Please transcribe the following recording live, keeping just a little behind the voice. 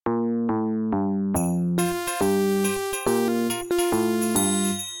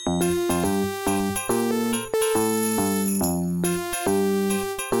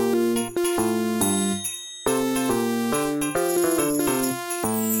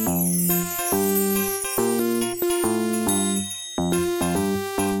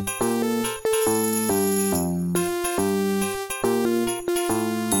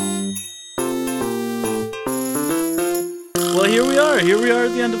are. Here we are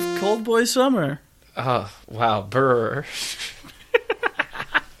at the end of Cold Boy Summer. Oh, wow, brr.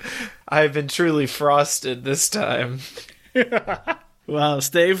 I've been truly frosted this time. Wow,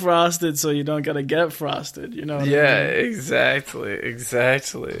 stay frosted so you don't gotta get frosted, you know what I mean?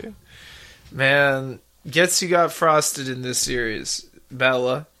 Exactly. Man, guess who got frosted in this series?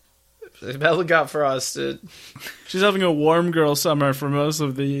 Bella. Bella got frosted. She's having a warm girl summer for most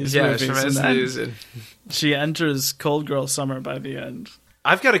of these movies. Yeah, most of these. She enters cold girl summer by the end.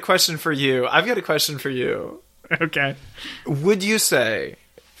 I've got a question for you. Okay. Would you say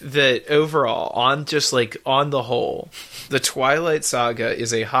that overall, on the whole, the Twilight Saga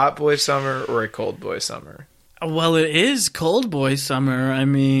is a hot boy summer or a cold boy summer? Well, it is Cold Boy Summer. I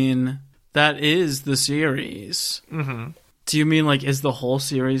mean, that is the series. Mm-hmm. Do you mean, like, is the whole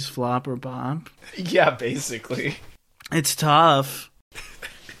series flop or bomb? Yeah, basically. It's tough.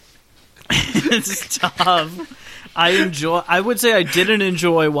 It's tough. I would say I didn't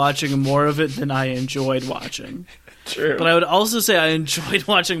enjoy watching more of it than I enjoyed watching. True. But I would also say I enjoyed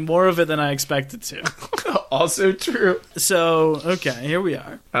watching more of it than I expected to. Also true. So, okay, here we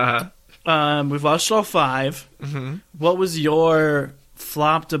are. Uh-huh. We've watched all 5. Mm-hmm. What was your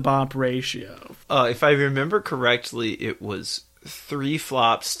flop to bop ratio? If I remember correctly, it was 3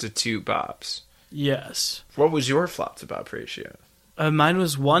 flops to 2 bops. Yes. What was your flop to bop ratio? Mine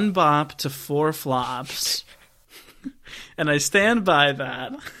was 1 bop to 4 flops. And I stand by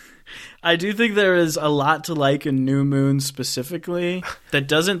that. I do think there is a lot to like in New Moon specifically that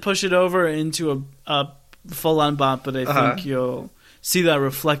doesn't push it over into a full-on bop, but I think you'll see that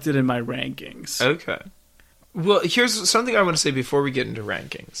reflected in my rankings. Okay. Well, here's something I want to say before we get into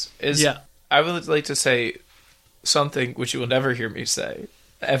rankings. I would like to say something which you will never hear me say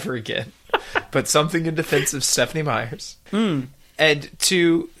ever again, but something in defense of Stephenie Meyers. And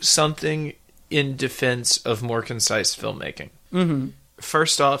 2, something in defense of more concise filmmaking. Mm-hmm.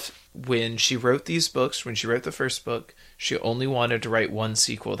 First off, when she wrote these books, when she wrote the first book, she only wanted to write one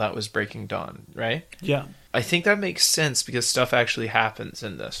sequel, that was Breaking Dawn, right? Yeah. I think that makes sense because stuff actually happens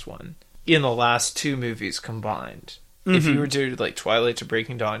in this one. In the last 2 movies combined. Mm-hmm. If you were to do like Twilight to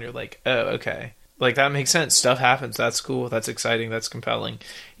Breaking Dawn, you're like, oh, okay. Like, that makes sense. Stuff happens. That's cool. That's exciting. That's compelling.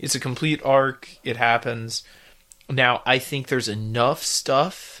 It's a complete arc. It happens. Now, I think there's enough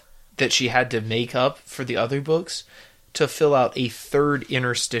stuff that she had to make up for the other books to fill out a 3rd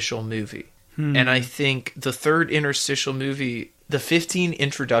interstitial movie. And I think the 3rd interstitial movie, the 15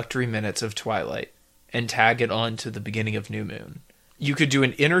 introductory minutes of Twilight, and tag it on to the beginning of New Moon. You could do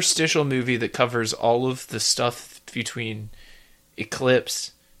an interstitial movie that covers all of the stuff between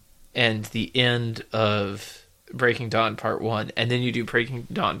Eclipse and the end of Breaking Dawn Part 1, and then you do Breaking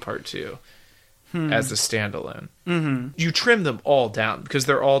Dawn Part 2 as a standalone. Mm-hmm. You trim them all down because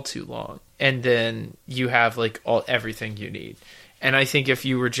they're all too long, and then you have like everything you need. And I think if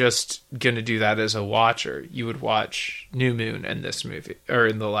you were just going to do that as a watcher, you would watch New Moon and this movie, or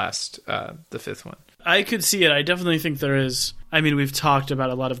in the last, the 5th one. I could see it. I definitely think there is. I mean, we've talked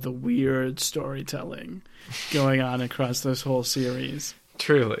about a lot of the weird storytelling going on across this whole series.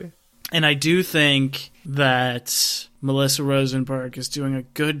 Truly. And I do think that Melissa Rosenberg is doing a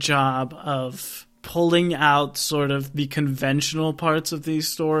good job of pulling out sort of the conventional parts of these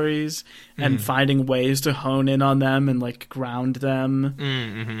stories and finding ways to hone in on them and like ground them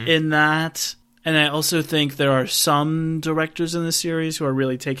in that. And I also think there are some directors in the series who are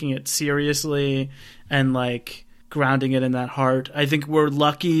really taking it seriously and like grounding it in that heart. I think we're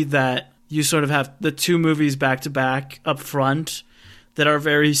lucky that you sort of have the 2 movies back to back up front that are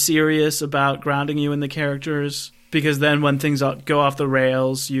very serious about grounding you in the characters, because then when things go off the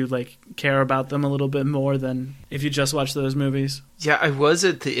rails, you like care about them a little bit more than if you just watch those movies. Yeah, I was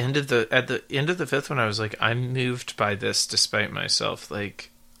at the end of the 5th one. I was like, I'm moved by this despite myself. Like,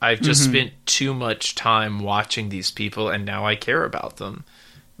 I've just spent too much time watching these people, and now I care about them.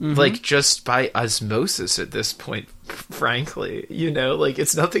 Like, just by osmosis at this point, frankly. You know, like,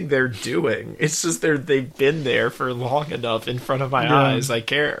 it's nothing they're doing. It's just they've been there for long enough in front of my eyes. I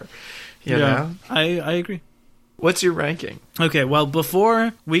care. You know? I agree. What's your ranking? Okay, well,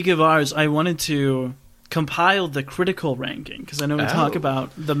 before we give ours, I wanted to compile the critical ranking, because I know we talk about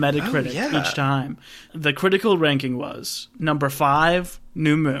the Metacritic each time. The critical ranking was number 5,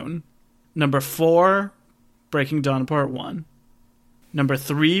 New Moon. Number 4, Breaking Dawn Part 1. Number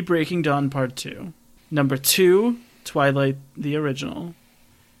 3, Breaking Dawn Part 2. Number 2, Twilight the Original.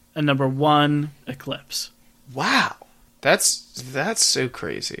 And number 1, Eclipse. Wow. That's so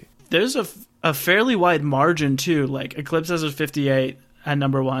crazy. There's a fairly wide margin, too. Like, Eclipse has a 58 at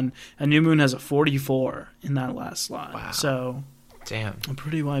number 1, and New Moon has a 44 in that last slot. Wow. So, damn. A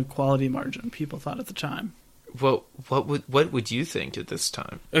pretty wide quality margin, people thought at the time. What would you think at this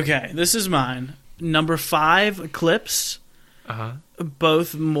time? Okay, this is mine. Number 5, Eclipse. Uh-huh.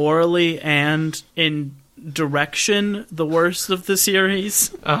 Both morally and in direction, the worst of the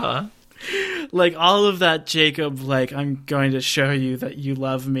series. Uh-huh. Like, all of that Jacob, like, I'm going to show you that you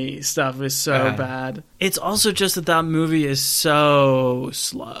love me stuff is so bad. It's also just that movie is so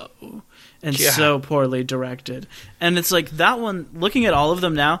slow and so poorly directed. And it's like, that one, looking at all of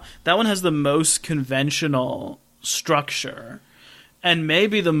them now, that one has the most conventional structure and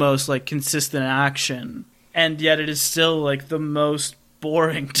maybe the most, like, consistent action. And yet it is still, like, the most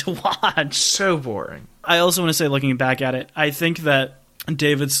boring to watch. So boring. I also want to say, looking back at it, I think that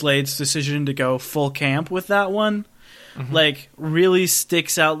David Slade's decision to go full camp with that one, like, really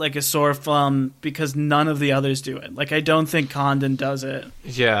sticks out like a sore thumb because none of the others do it. Like, I don't think Condon does it.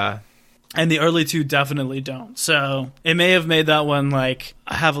 Yeah. And the early two definitely don't. So it may have made that one, like,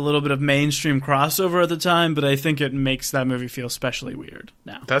 have a little bit of mainstream crossover at the time, but I think it makes that movie feel especially weird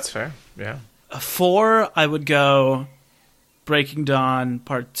now. That's fair. Yeah. 4, I would go Breaking Dawn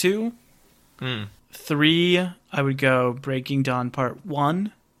Part 2. 3, I would go Breaking Dawn Part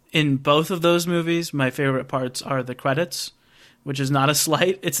 1. In both of those movies, my favorite parts are the credits, which is not a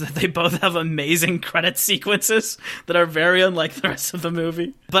slight. It's that they both have amazing credit sequences that are very unlike the rest of the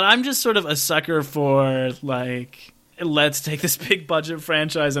movie. But I'm just sort of a sucker for, like, let's take this big budget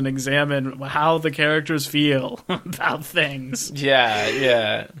franchise and examine how the characters feel about things. Yeah,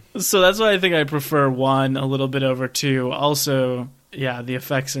 yeah. So that's why I think I prefer 1 a little bit over 2. Also, yeah, the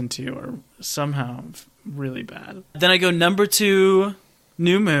effects in 2 are somehow really bad. Then I go number 2,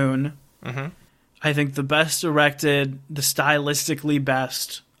 New Moon. I think the best directed, the stylistically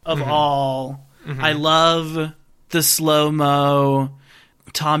best of all. I love the slow-mo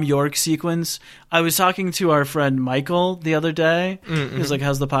Tom York sequence. I was talking to our friend Michael the other day. He was like,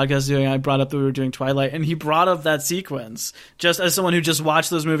 how's the podcast doing? I brought up that we were doing Twilight, and he brought up that sequence. Just as someone who just watched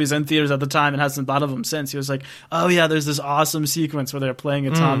those movies in theaters at the time and hasn't thought of them since, he was like, oh yeah, there's this awesome sequence where they're playing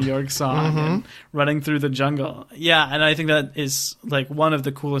a Tom York song and running through the jungle. Yeah, and I think that is, like, one of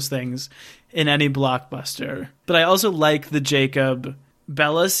the coolest things in any blockbuster. But I also like the Jacob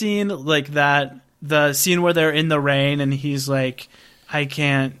Bella scene, like that, the scene where they're in the rain and he's like, I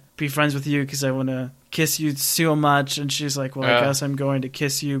can't be friends with you because I want to kiss you so much. And she's like, well, I guess I'm going to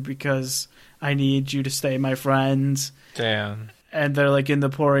kiss you because I need you to stay my friends. Damn. And they're, like, in the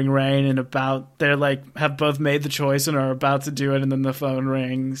pouring rain and they're, like, have both made the choice and are about to do it. And then the phone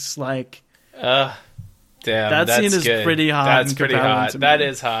rings. Like, damn. That scene is good. pretty hot. That's pretty hot. That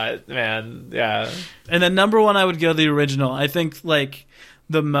is hot, man. Yeah. And then number 1, I would go the original. I think, like,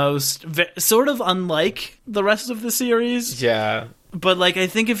 the most, sort of unlike the rest of the series. Yeah. But, like, I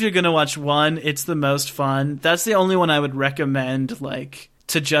think if you're going to watch 1, it's the most fun. That's the only one I would recommend, like,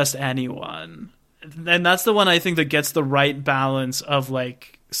 to just anyone. And that's the one I think that gets the right balance of,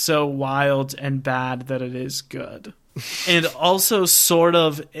 like, so wild and bad that it is good. And also sort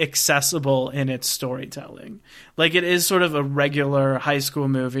of accessible in its storytelling. Like, it is sort of a regular high school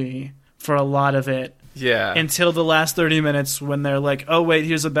movie for a lot of it. Yeah. Until the last 30 minutes when they're like, oh, wait,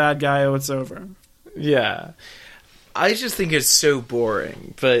 here's a bad guy, oh, it's over. Yeah. I just think it's so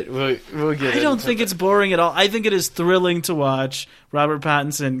boring, but we'll get I don't think it's boring at all. I think it is thrilling to watch Robert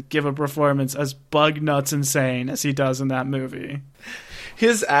Pattinson give a performance as bug nuts insane as he does in that movie.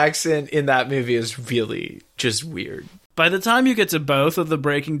 His accent in that movie is really just weird. By the time you get to both of the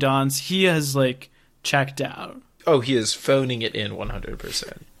Breaking Dawns, he has, like, checked out. Oh, he is phoning it in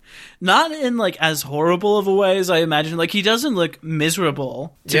 100%. Not in, like, as horrible of a way as I imagine. Like, he doesn't look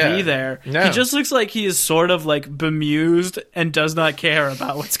miserable to be there. No. He just looks like he is sort of, like, bemused and does not care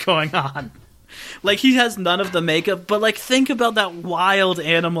about what's going on. Like, he has none of the makeup, but, like, think about that wild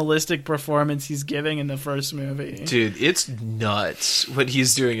animalistic performance he's giving in the first movie. Dude, it's nuts what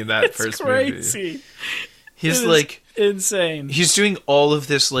he's doing in that first movie. It's crazy. He's, like, insane. He's doing all of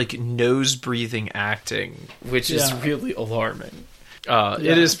this, like, nose-breathing acting, which is really alarming.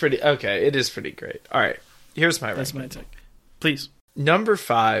 It is pretty great. All right, here's my That's ranking. my take. Please. Number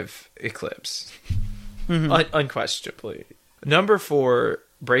 5, Eclipse. Unquestionably. Number 4,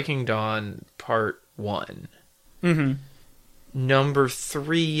 Breaking Dawn Part 1. Number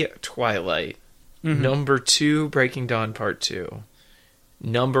 3, Twilight. Number 2, Breaking Dawn Part 2.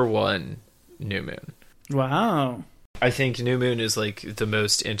 Number 1, New Moon. Wow. I think New Moon is, like, the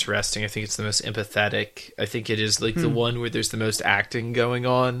most interesting. I think it's the most empathetic. I think it is, like, the one where there's the most acting going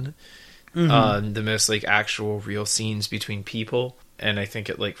on. The most, like, actual real scenes between people. And I think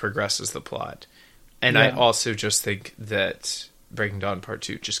it, like, progresses the plot. And I also just think that Breaking Dawn Part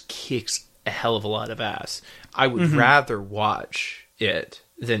 2 just kicks a hell of a lot of ass. I would rather watch it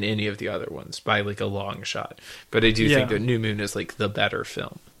than any of the other ones by like a long shot. But I do think that New Moon is like the better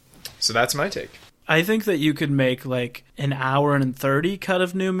film. So that's my take. I think that you could make like an hour and 30 cut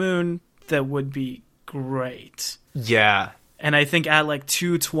of New Moon that would be great. Yeah. And I think at like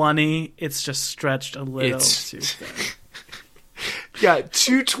 2:20, it's just stretched a little too thin. Yeah,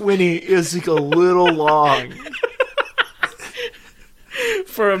 2:20 is like a little long.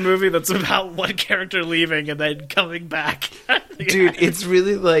 For a movie that's about one character leaving and then coming back. Dude, it's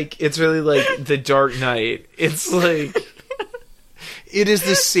really like The Dark Knight. It's like it is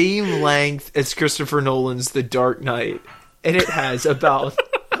the same length as Christopher Nolan's The Dark Knight, and it has about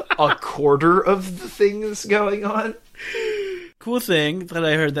a quarter of the things going on. Cool thing that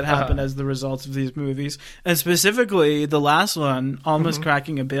I heard that happened as the result of these movies, and specifically the last one, almost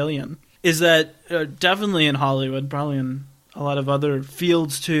cracking $1 billion, is that definitely in Hollywood, probably in a lot of other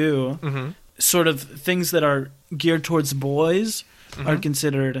fields too, sort of things that are geared towards boys are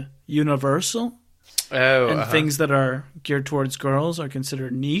considered universal. Oh, and things that are geared towards girls are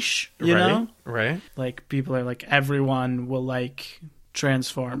considered niche, you know? Right. Like, people are like, everyone will like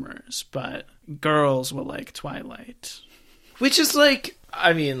Transformers, but girls will like Twilight. Which is like,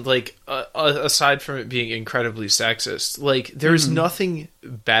 I mean, like, aside from it being incredibly sexist, like, there's nothing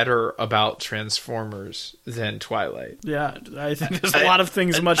better about Transformers than Twilight. Yeah, I think there's a lot of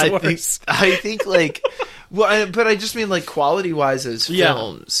things much worse. I think, like, but I just mean, like, quality-wise as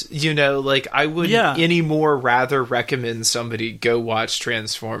films, you know, like, I wouldn't any more rather recommend somebody go watch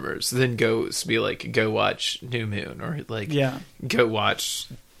Transformers than go watch New Moon, or, like, go watch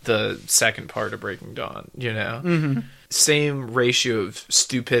the second part of Breaking Dawn, you know? Same ratio of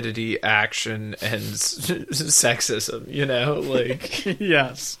stupidity, action, and sexism, you know? Like,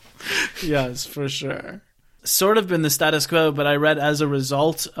 yes, for sure. Sort of been the status quo, but I read as a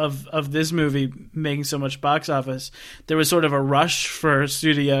result of this movie making so much box office, there was sort of a rush for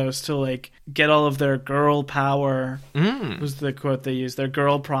studios to like get all of their girl power, was the quote they used, their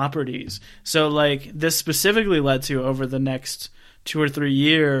girl properties. So like this specifically led to, over the next 2 or 3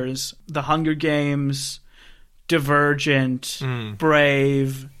 years, The Hunger Games, Divergent,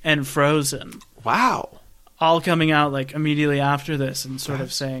 Brave, and Frozen. Wow. All coming out like immediately after this and sort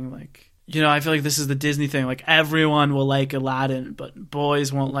of saying like, you know, I feel like this is the Disney thing. Like, everyone will like Aladdin, but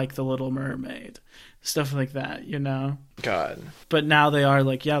boys won't like The Little Mermaid. Stuff like that, you know? God. But now they are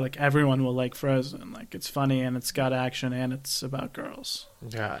like, yeah, like everyone will like Frozen. Like, it's funny and it's got action and it's about girls.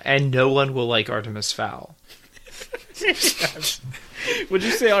 Yeah, and no one will like Artemis Fowl. Would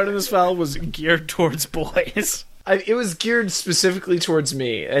you say Artemis Fowl was geared towards boys? It was geared specifically towards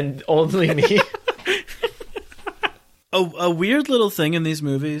me, and only me. A weird little thing in these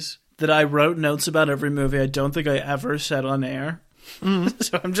movies that I wrote notes about every movie I don't think I ever said on air.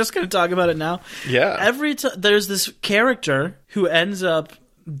 So I'm just going to talk about it now. Yeah. Every time there's this character who ends up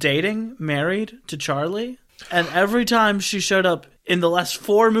married to Charlie, and every time she showed up in the last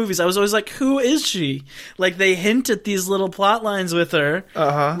 4 movies, I was always like, who is she? Like, they hint at these little plot lines with her.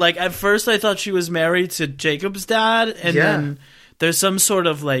 Like, at first I thought she was married to Jacob's dad, and then there's some sort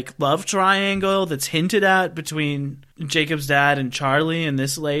of, like, love triangle that's hinted at between Jacob's dad and Charlie and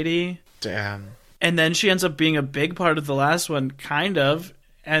this lady. Damn. And then she ends up being a big part of the last one, kind of.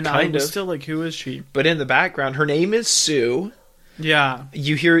 And I was still like, who is she? But in the background, her name is Sue. Yeah.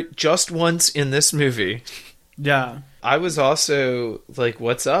 You hear it just once in this movie. Yeah. I was also like,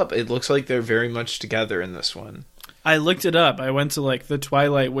 what's up? It looks like they're very much together in this one. I looked it up. I went to like the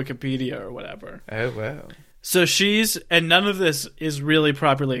Twilight Wikipedia or whatever. Oh, wow. So and none of this is really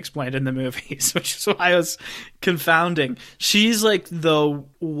properly explained in the movies, which is why I was confounding. She's like the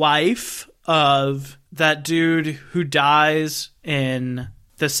wife of that dude who dies in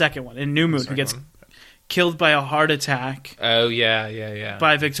the second one, in New Moon, who gets killed by a heart attack. Oh, yeah.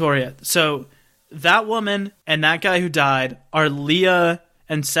 By Victoria. So that woman and that guy who died are Leah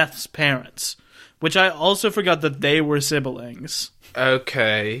and Seth's parents, which I also forgot that they were siblings.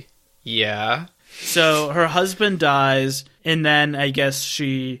 Okay. Yeah. So her husband dies, and then I guess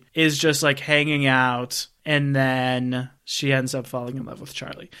she is just like hanging out, and then she ends up falling in love with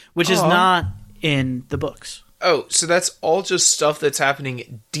Charlie, which is not in the books. Oh, so that's all just stuff that's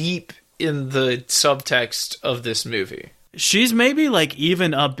happening deep in the subtext of this movie. She's maybe like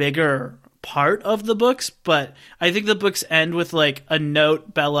even a bigger part of the books, but I think the books end with like a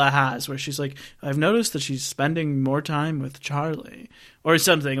note Bella has where she's like, I've noticed that she's spending more time with Charlie or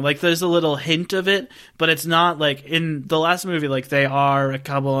something. Like there's a little hint of it, but it's not like in the last movie, like they are a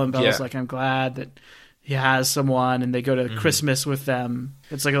couple and Bella's like, I'm glad that he has someone, and they go to Christmas with them.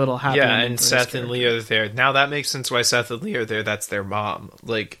 It's like a little happy. Yeah, and Seth and Leah are there. Now that makes sense why Seth and Leah are there. That's their mom.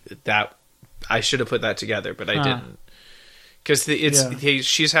 Like that, I should have put that together, but I didn't. Because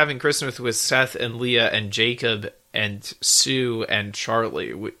she's having Christmas with Seth and Leah and Jacob and Sue and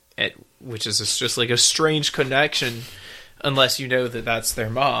Charlie, which is just like a strange connection, unless you know that that's their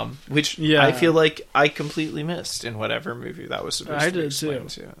mom, which I feel like I completely missed in whatever movie that was supposed to be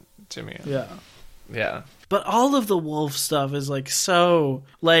explained to me. Yeah. But all of the wolf stuff is like so,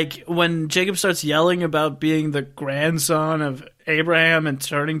 like when Jacob starts yelling about being the grandson of Abraham and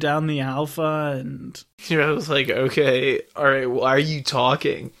turning down the alpha, and I was like, okay, all right, why are you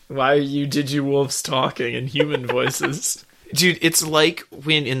talking? Why are you Digi-Wolves talking in human voices? Dude, it's like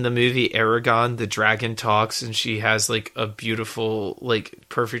when in the movie Eragon, the dragon talks and she has like a beautiful, like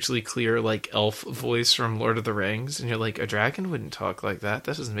perfectly clear, like elf voice from Lord of the Rings. And you're like, a dragon wouldn't talk like that.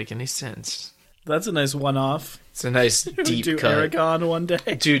 That doesn't make any sense. That's a nice one-off. It's a nice deep do cut. Eragon one day.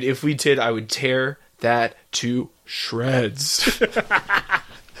 Dude, if we did, I would tear that to shreds.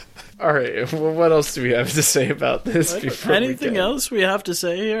 All right, well, what else do we have to say about this? Anything else we have to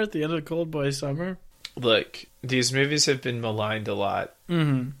say here at the end of Cold Boy Summer? Look, these movies have been maligned a lot.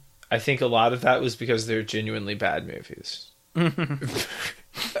 Mm-hmm. I think a lot of that was because they're genuinely bad movies.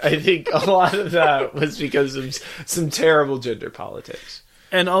 I think a lot of that was because of some terrible gender politics.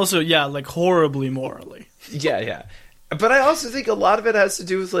 And also, like horribly morally. Yeah. But I also think a lot of it has to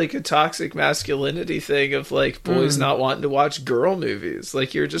do with like a toxic masculinity thing of like boys not wanting to watch girl movies,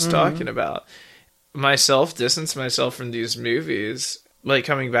 like you're just talking about. Myself distance myself from these movies, like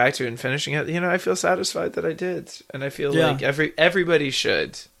coming back to it and finishing it. I feel satisfied that I did, and I feel like everybody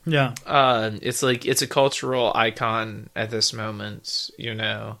should. Yeah. It's like it's a cultural icon at this moment.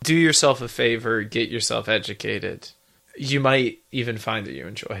 Do yourself a favor, get yourself educated. You might even find that you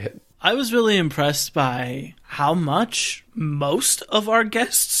enjoy it. I was really impressed by how much most of our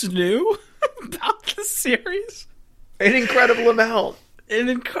guests knew about the series. An incredible amount.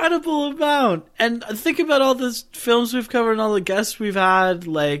 And think about all the films we've covered and all the guests we've had.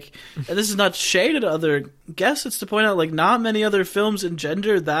 Like, and this is not shade at other guests. It's to point out, like, not many other films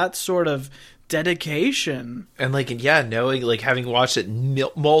engender that sort of dedication. And knowing, like, having watched it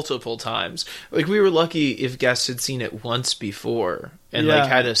multiple times, like, we were lucky if guests had seen it once before and like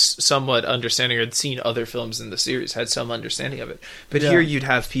had a somewhat understanding, or had seen other films in the series, had some understanding of it. But here you'd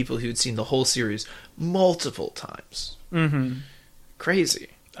have people who'd seen the whole series multiple times. Crazy.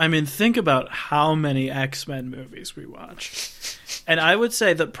 I mean, think about how many X-Men movies we watched. And I would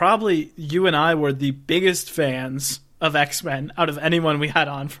say that probably you and I were the biggest fans of X-Men out of anyone we had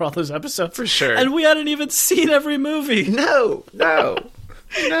on for all those episodes. For sure. And we hadn't even seen every movie. No.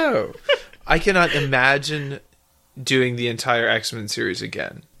 I cannot imagine doing the entire X-Men series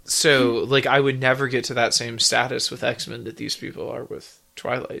again. So, like, I would never get to that same status with X-Men that these people are with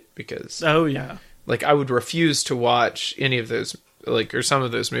Twilight, because... Oh, yeah. Like, I would refuse to watch any of those, like, or some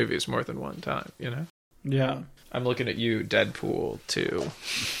of those movies more than one time, Yeah. I'm looking at you, Deadpool 2.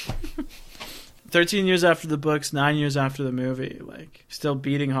 13 years after the books, 9 years after the movie, like, still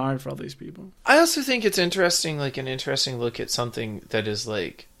beating hard for all these people. I also think it's interesting, like, an interesting look at something that is,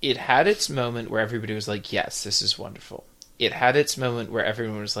 like, it had its moment where everybody was like, yes, this is wonderful. It had its moment where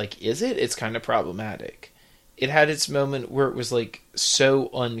everyone was like, is it? It's kind of problematic. It had its moment where it was, like, so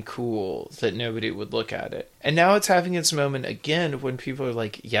uncool that nobody would look at it. And now it's having its moment again when people are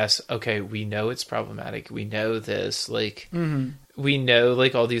like, yes, okay, we know it's problematic. We know this, like... We know,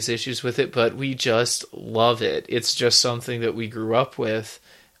 like, all these issues with it, but we just love it. It's just something that we grew up with.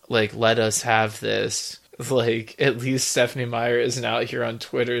 Like, let us have this. Like, at least Stephanie Meyer isn't out here on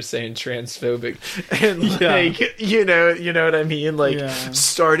Twitter saying transphobic. And, like, you know what I mean? Like,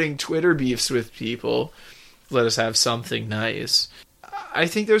 starting Twitter beefs with people. Let us have something nice. I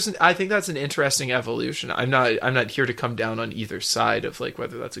think that's an interesting evolution. I'm not here to come down on either side of like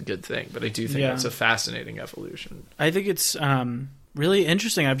whether that's a good thing, but I do think that's a fascinating evolution. I think it's really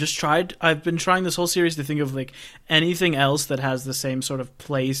interesting. I've been trying this whole series to think of like anything else that has the same sort of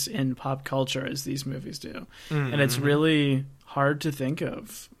place in pop culture as these movies do. And it's really hard to think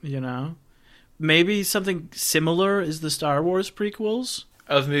of, Maybe something similar is the Star Wars prequels.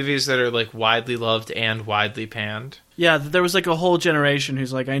 Of movies that are like widely loved and widely panned. Yeah, there was like a whole generation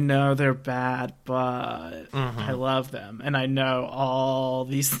who's like, I know they're bad, but I love them, and I know all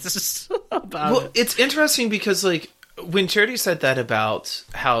these things about it. It's interesting because like when Charity said that about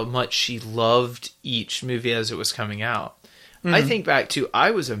how much she loved each movie as it was coming out, I think back to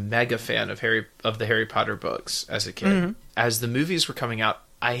I was a mega fan of the Harry Potter books as a kid. As the movies were coming out,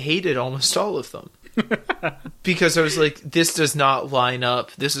 I hated almost all of them. Because I was like, this does not line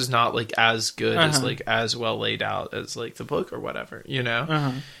up. This is not like as good as like as well laid out as like the book or whatever,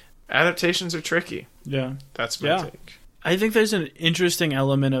 Adaptations are tricky. Yeah. That's my take. I think there's an interesting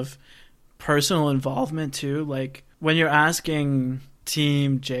element of personal involvement too. Like when you're asking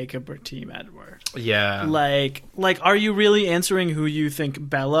Team Jacob or Team Edward, Yeah. like are you really answering who you think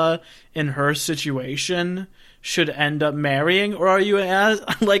Bella in her situation should end up marrying, or are you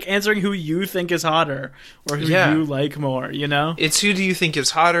answering who you think is hotter or who you like more, you know? It's who do you think is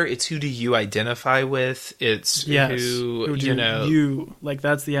hotter, it's who do you identify with, it's who do you know. you like,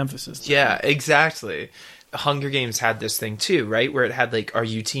 that's the emphasis. Yeah, exactly. Hunger Games had this thing too, right? Where it had like, are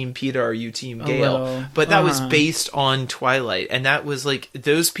you Team Peeta, are you Team Gale? But that was based on Twilight, and that was like,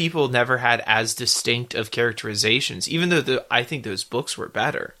 those people never had as distinct of characterizations, even though I think those books were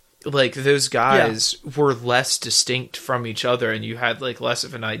better. Like, those guys were less distinct from each other, and you had like less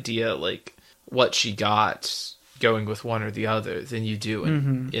of an idea like what she got going with one or the other than you do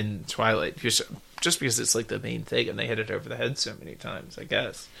in Twilight, just because it's like the main thing, and they hit it over the head so many times, I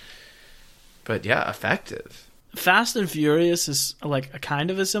guess. But yeah, effective. Fast and Furious is like a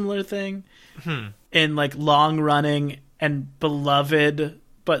kind of a similar thing in like long running and beloved,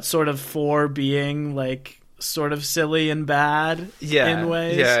 but sort of for being like sort of silly and bad in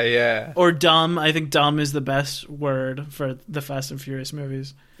ways. Yeah. Or dumb. I think dumb is the best word for the Fast and Furious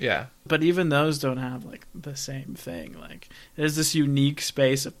movies. Yeah. But even those don't have like the same thing. Like, there's this unique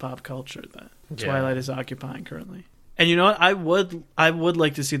space of pop culture that Twilight is occupying currently. And you know what? I would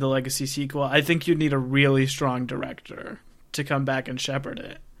like to see the Legacy sequel. I think you'd need a really strong director to come back and shepherd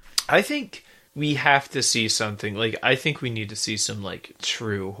it. I think we have to see something. Like, I think we need to see some like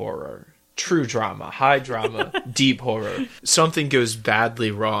true horror. True drama, high drama, deep horror. Something goes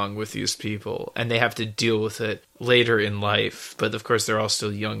badly wrong with these people, and they have to deal with it later in life. But of course, they're all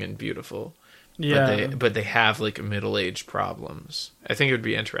still young and beautiful. Yeah, but they have like middle-aged problems. I think it would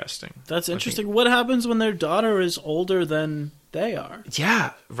be interesting. That's interesting. What happens when their daughter is older than they are?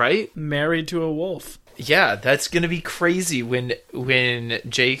 Yeah, right. Married to a wolf. Yeah, that's gonna be crazy when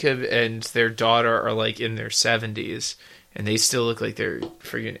Jacob and their daughter are like in their 70s. And they still look like they're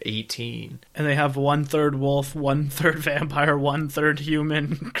friggin' 18. And they have 1/3 wolf, 1/3 vampire, 1/3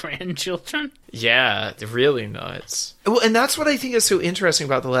 human grandchildren. Yeah, they're really nuts. Well, and that's what I think is so interesting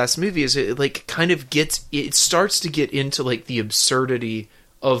about the last movie, is it like kind of it starts to get into like the absurdity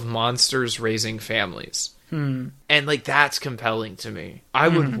of monsters raising families. And like, that's compelling to me. I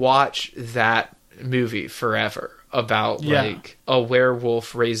would watch that movie forever about like a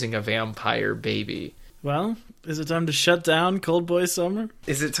werewolf raising a vampire baby. Well, is it time to shut down Cold Boy Summer?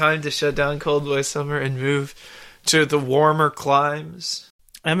 Is it time to shut down Cold Boy Summer and move to the warmer climes?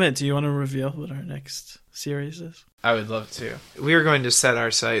 Emmett, do you want to reveal what our next series is? I would love to. We are going to set our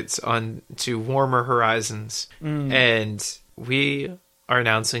sights on to warmer horizons, and we are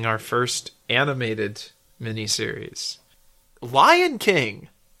announcing our first animated miniseries, Lion King.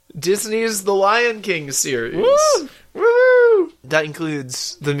 Disney's The Lion King series. Woo! Woo! That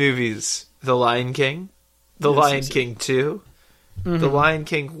includes the movies The Lion King, The Lion King 2, The Lion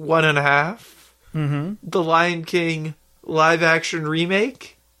King 1.5, The Lion King live-action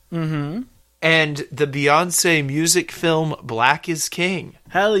remake, and the Beyonce music film Black is King.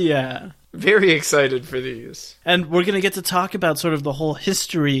 Hell yeah. Very excited for these. And we're going to get to talk about sort of the whole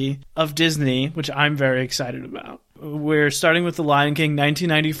history of Disney, which I'm very excited about. We're starting with The Lion King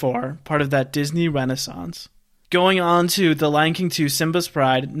 1994, part of that Disney Renaissance. Going on to The Lion King 2, Simba's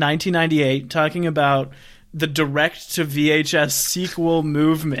Pride, 1998, talking about the direct-to-VHS sequel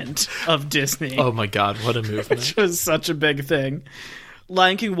movement of Disney. Oh my god, what a movement. Which was such a big thing.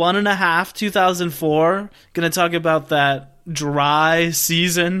 Lion King 1.5, 2004, going to talk about that dry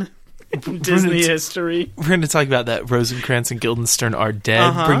season in Disney history. We're going to talk about that Rosencrantz and Guildenstern are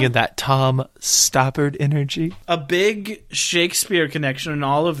dead, bringing that Tom Stoppard energy. A big Shakespeare connection in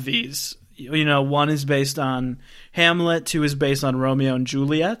all of these. You know, 1 is based on Hamlet, 2 is based on Romeo and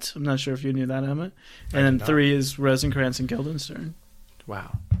Juliet. I'm not sure if you knew that, Emmett. And then 3 is Rosencrantz and Guildenstern.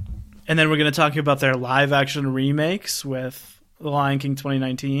 Wow. And then we're going to talk about their live-action remakes with The Lion King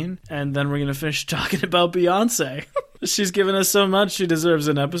 2019. And then we're going to finish talking about Beyonce. She's given us so much, she deserves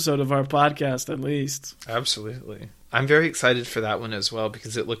an episode of our podcast at least. Absolutely. I'm very excited for that one as well,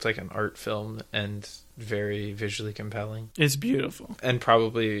 because it looked like an art film and very visually compelling. It's beautiful. And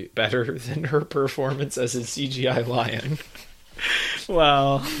probably better than her performance as a CGI lion.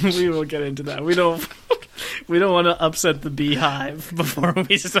 Well, we will get into that. We don't want to upset the beehive before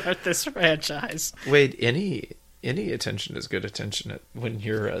we start this franchise. Wait, any attention is good attention when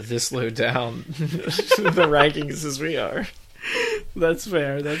you're this low down the rankings as we are. That's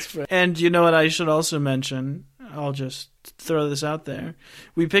fair. And you know what I should also mention? I'll just throw this out there.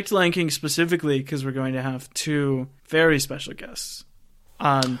 We picked Lion King specifically because we're going to have 2 very special guests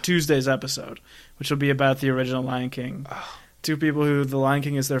on Tuesday's episode, which will be about the original Lion King. 2 people who The Lion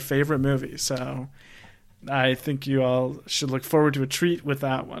King is their favorite movie. So I think you all should look forward to a treat with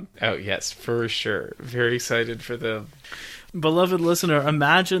that one. Oh, yes, for sure. Very excited for them. Beloved listener,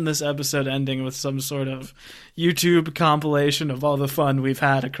 imagine this episode ending with some sort of YouTube compilation of all the fun we've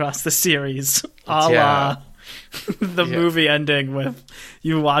had across the series, a la the movie ending with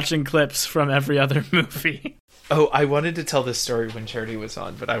you watching clips from every other movie. Oh, I wanted to tell this story when Charity was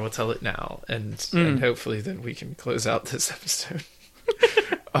on, but I will tell it now, and hopefully then we can close out this episode.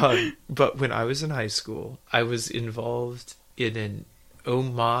 But when I was in high school, I was involved in an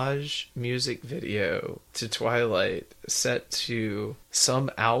homage music video to Twilight set to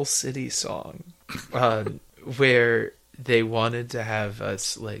some Owl City song, where they wanted to have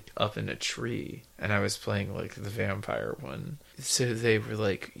us like up in a tree, and I was playing like the vampire one. So they were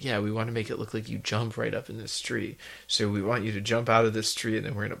like, yeah, we want to make it look like you jump right up in this tree. So we want you to jump out of this tree, and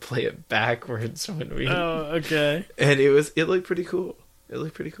then we're going to play it backwards when we... Oh, okay. And it looked pretty cool. It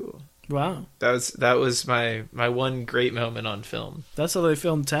looked pretty cool. Wow. That was my one great moment on film. That's how they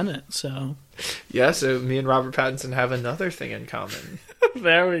filmed Tenet, so... Yeah, so me and Robert Pattinson have another thing in common.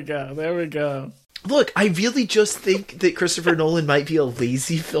 There we go. Look, I really just think that Christopher Nolan might be a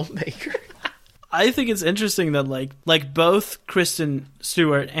lazy filmmaker. I think it's interesting that like both Kristen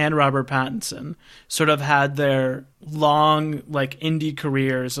Stewart and Robert Pattinson sort of had their long like indie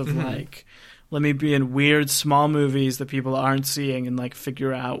careers of like, let me be in weird small movies that people aren't seeing and like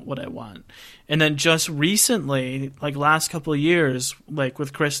figure out what I want. And then just recently, like last couple of years, like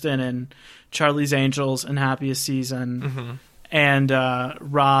with Kristen and Charlie's Angels and Happiest Season and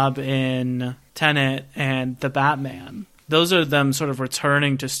Rob in Tenet and The Batman. Those are them sort of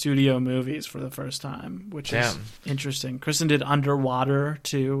returning to studio movies for the first time, which is interesting. Kristen did Underwater,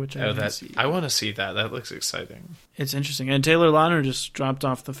 too, which I haven't seen. I want to see that. That looks exciting. It's interesting. And Taylor Lautner just dropped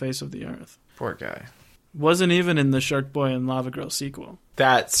off the face of the earth. Poor guy. Wasn't even in the Shark Boy and Lava Girl sequel.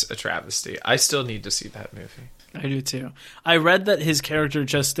 That's a travesty. I still need to see that movie. I do, too. I read that his character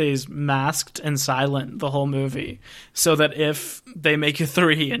just stays masked and silent the whole movie, so that if they make a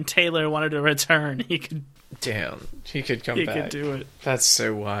 3 and Taylor wanted to return, he could... Damn, he could come back. He could do it. That's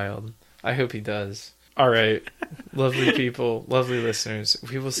so wild. I hope he does. All right, lovely people, lovely listeners.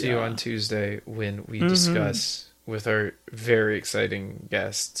 We will see you on Tuesday when we discuss with our very exciting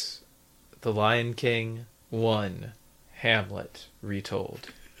guests The Lion King 1, Hamlet Retold.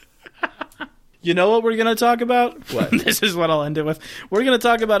 You know what we're going to talk about? What? This is what I'll end it with. We're going to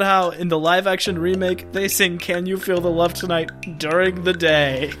talk about how in the live-action remake, they sing Can You Feel the Love Tonight during the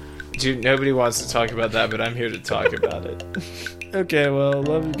day. Dude, nobody wants to talk about that, but I'm here to talk about it. Okay, well,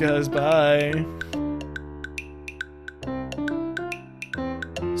 love you guys. Bye.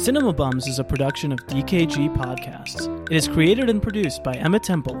 Cinema Bums is a production of DKG Podcasts. It is created and produced by Emma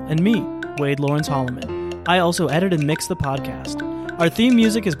Temple and me, Wade Lawrence Holloman. I also edit and mix the podcast. Our theme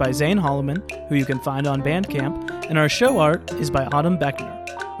music is by Zane Holloman, who you can find on Bandcamp, and our show art is by Autumn Beckner.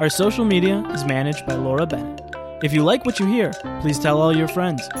 Our social media is managed by Laura Bennett. If you like what you hear, please tell all your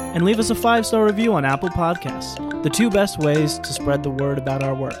friends, and leave us a 5-star review on Apple Podcasts, the 2 best ways to spread the word about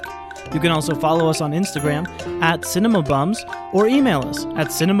our work. You can also follow us on Instagram @CinemaBums or email us at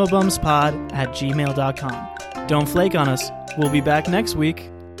cinemabumspod@gmail.com. Don't flake on us. We'll be back next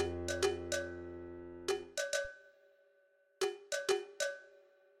week.